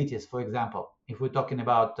activities. For example, if we're talking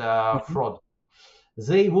about Mhm. fraud,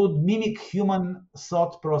 they would mimic human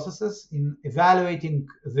thought processes in evaluating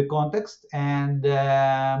the context and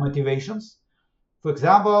motivations. For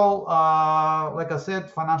example, like I said,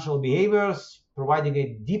 financial behaviors, providing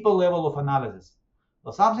a deeper level of analysis,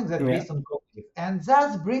 or something that's Yeah. based on cognitive. And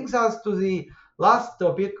that brings us to the last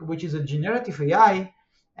topic, which is a generative AI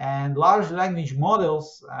and large language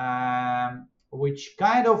models, which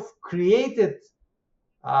kind of created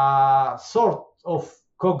sort of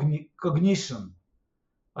cognition.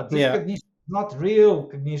 But this Yeah. cognition is not real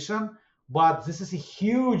cognition, but this is a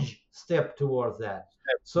huge step towards that.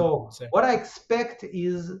 So Exactly. what I expect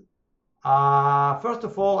is, first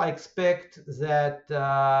of all, I expect that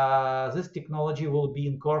this technology will be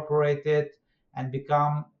incorporated and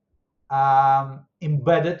become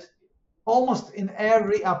embedded almost in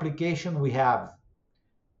every application we have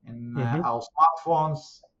in Mhm. our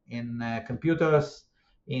smartphones, in computers,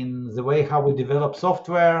 in the way how we develop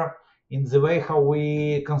software, in the way how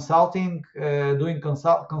we doing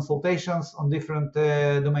consultations on different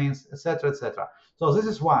domains, etc., etc. So this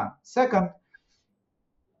is one. Second,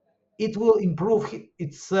 it will improve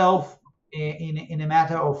itself in a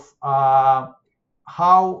matter of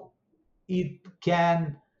how it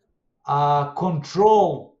can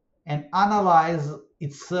control and analyze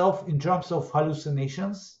itself in terms of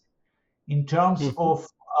hallucinations, Mhm.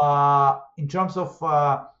 in terms of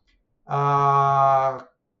uh,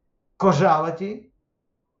 causality,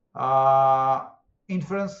 uh,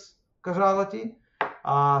 inference causality,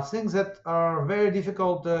 things that are very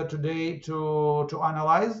difficult today to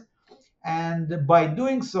analyze. and by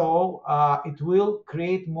doing so, it will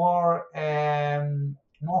create more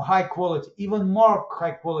high quality, even more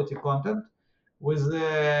high quality content with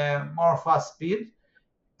more fast speed.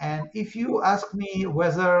 And if you ask me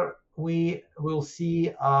whether we will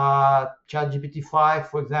see ChatGPT 5,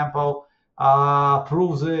 for example,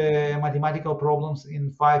 prove the mathematical problems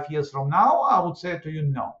in 5 years from now, I would say to you,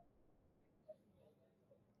 no,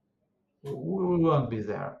 we won't be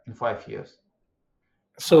there in 5 years.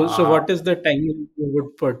 So Uh, what is the time you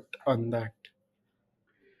would put on that?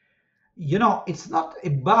 it's not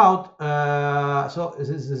about so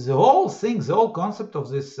the whole thing, the whole concept of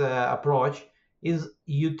this approach is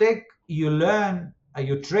you learn,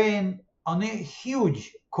 you train on a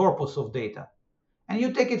huge corpus of data, and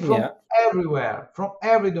you take it from Yeah, everywhere, from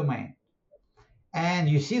every domain, and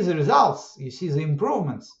you see the results, you see the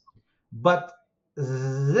improvements. But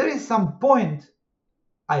there is some point,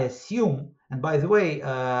 I assume, and by the way,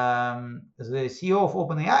 the CEO of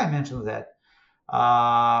OpenAI mentioned that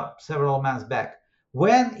several months back.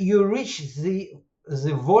 When you reach the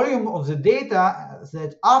volume of the data,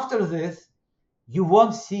 that after this you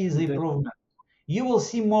won't see the the, improvement. You will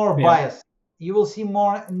see more yeah, bias. You will see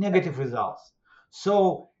more negative results.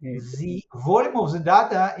 So mm, the volume of the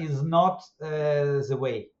data is not the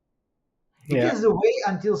way. It yeah, is the way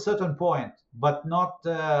until certain point, but not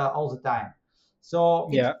all the time. So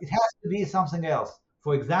yeah. it has to be something else.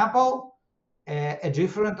 For example, a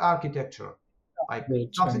different architecture, like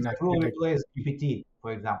It's something an that will architect. replace GPT,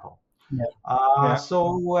 for example. Yeah, Uh, yeah.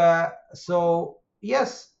 so uh, so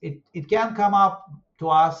yes, it can come up to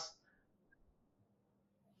us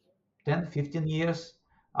 10, 15 years.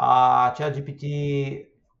 ChatGPT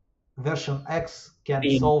version X can 15,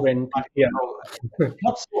 solve 20. mathematical Yeah. problem.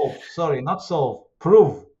 Not solve, sorry, not solve,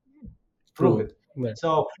 prove Prove it. that.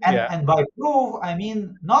 So Yeah. and by prove I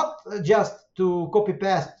mean not just to copy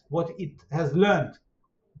paste what it has learned.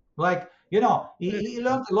 Like he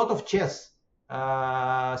learned a lot of chess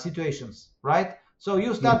situations, right? So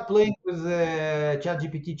you Mm, start playing with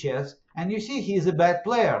ChatGPT chess, and you see he is a bad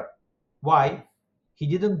player. Why? He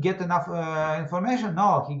didn't get enough information.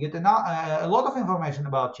 No, he get enough, a lot of information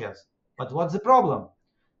about chess. But what's the problem?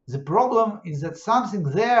 The problem is that something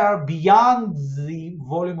there beyond the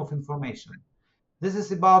volume of information. This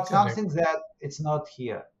is about correct. something that it's not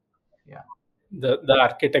here. Yeah. The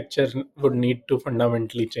architecture would need to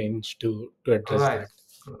fundamentally change to address Right. that.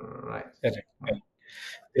 Right. Correct. Right. Correct.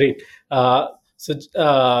 Great.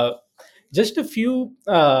 So just a few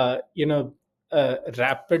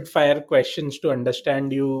rapid fire questions to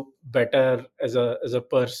understand you better as a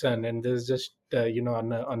person, and this is just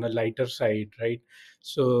on a lighter side, right?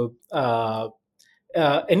 So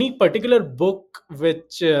any particular book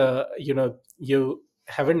which you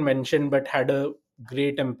haven't mentioned but had a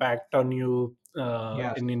great impact on you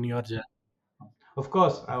Yes. in your journey? Of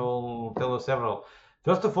course, I will tell you several.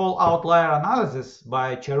 First of all, Outlier Analysis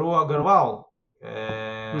by Charu Agarwal.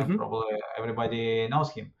 Mm-hmm. Probably everybody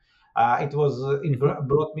knows him. It Mm-hmm.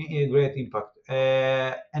 brought me a great impact.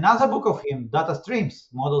 Another book of him, Data Streams,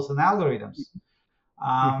 Models and Algorithms.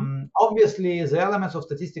 Mm-hmm. Obviously, the elements of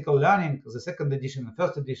statistical learning, the second edition and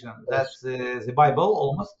first edition, Yes. that's the Bible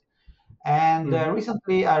almost. And Mm-hmm.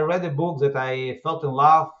 recently, I read a book that I felt in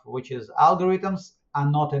love, which is Algorithms Are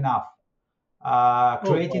Not Enough,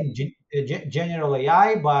 Oh, wow. Creating General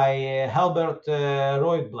AI by Halbert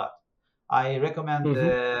Roitblatt. I recommend Mm-hmm.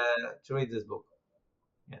 to read this book.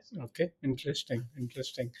 Yes, Okay, interesting,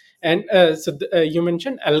 interesting. And you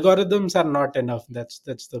mentioned algorithms are not enough. That's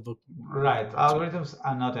the book right. name which Algorithms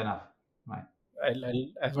are not enough. Right.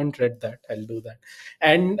 I haven't read that. I'll do that.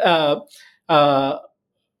 And uh,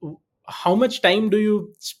 how much time do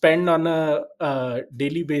you spend on a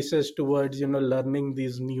daily basis towards learning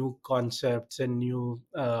these new concepts and new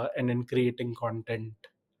and in creating content?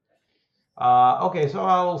 Okay, so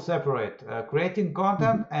I will separate creating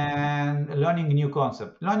content Mhm. and learning new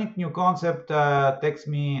concept. Learning new concept takes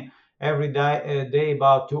me every day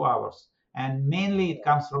about 2 hours, and mainly it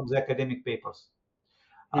comes from the academic papers.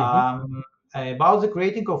 Mhm. Um, about the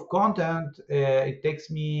creating of content, it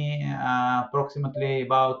takes me approximately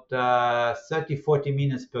about 30, 40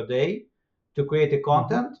 minutes per day to create a Mhm.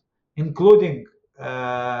 content, including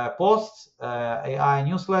posts, AI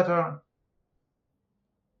newsletter.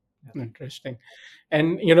 Yes. Interesting.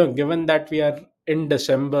 And given that we are in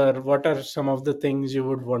December, what are some of the things you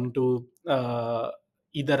would want to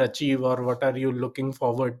either achieve, or what are you looking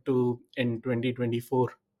forward to in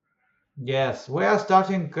 2024? Yes, we are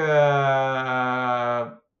starting cutting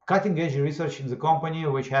edge research in the company,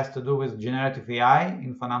 which has to do with generative AI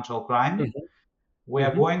in financial crime. Mhm. We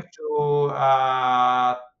are Mhm. going to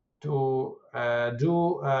do.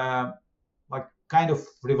 kind of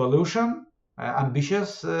revolution,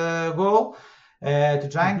 ambitious goal, to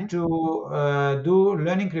trying Hmm. to do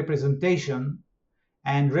learning representation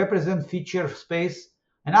and represent feature space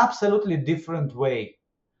an absolutely different way.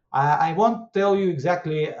 I won't tell you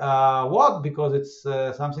exactly what, because it's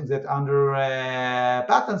something that under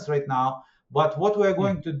patents right now. But what we are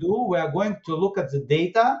going to do, we are going to look at the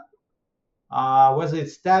data, whether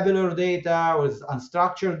it's tabular data or it's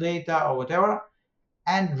unstructured data or whatever,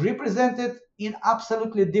 and represent it in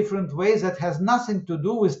absolutely different ways that has nothing to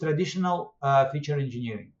do with traditional feature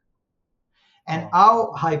engineering. And Wow. our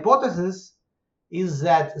hypothesis is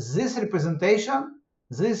that this representation,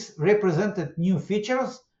 these represented new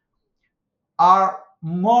features, are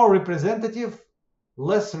more representative,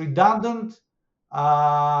 less redundant,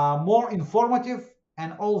 more informative, and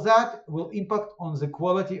all that will impact on the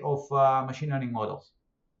quality of machine learning models.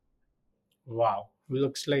 Wow.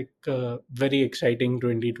 Looks like very exciting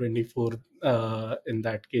 2024 in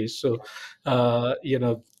that case. So,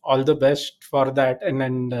 all the best for that.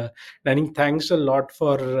 And Danny, thanks a lot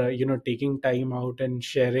for, taking time out and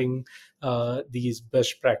sharing these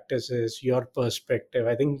best practices, your perspective.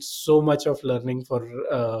 I think so much of learning for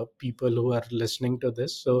people who are listening to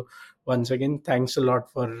this. So, once again, thanks a lot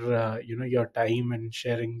for, your time and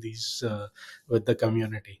sharing these with the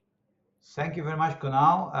community. Thank you very much,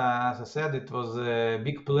 Kunal. As I said, it was a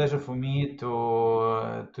big pleasure for me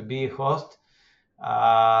to be a host,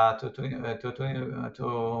 to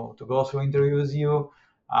go through interview with you.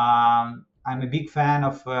 I'm a big fan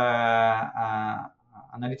of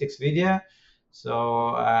analytics video,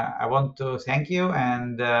 so I want to thank you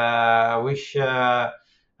and wish a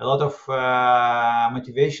lot of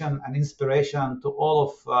motivation and inspiration to all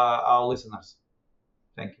of our listeners.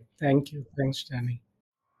 Thank you. Thank you. Thanks, Danny.